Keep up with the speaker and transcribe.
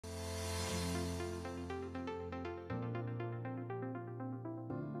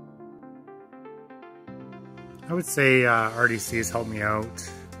I would say RDC has helped me out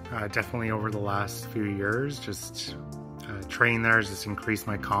definitely over the last few years. Just training there has just increased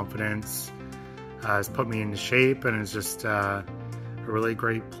my confidence, has put me into shape, and it's just a really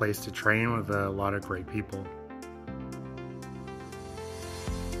great place to train with a lot of great people.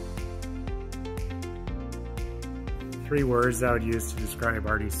 Three words I would use to describe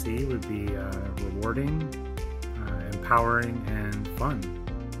RDC would be rewarding, empowering, and fun.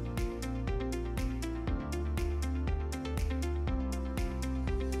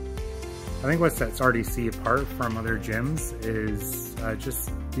 I think what sets RDC apart from other gyms is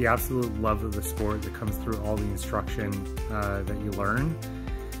just the absolute love of the sport that comes through all the instruction that you learn.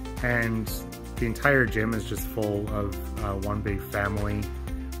 And the entire gym is just full of one big family,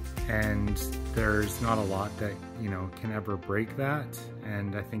 and there's not a lot that, you know, can ever break that.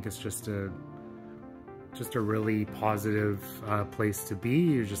 And I think it's just a really positive place to be.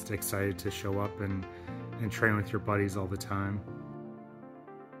 You're just excited to show up and train with your buddies all the time.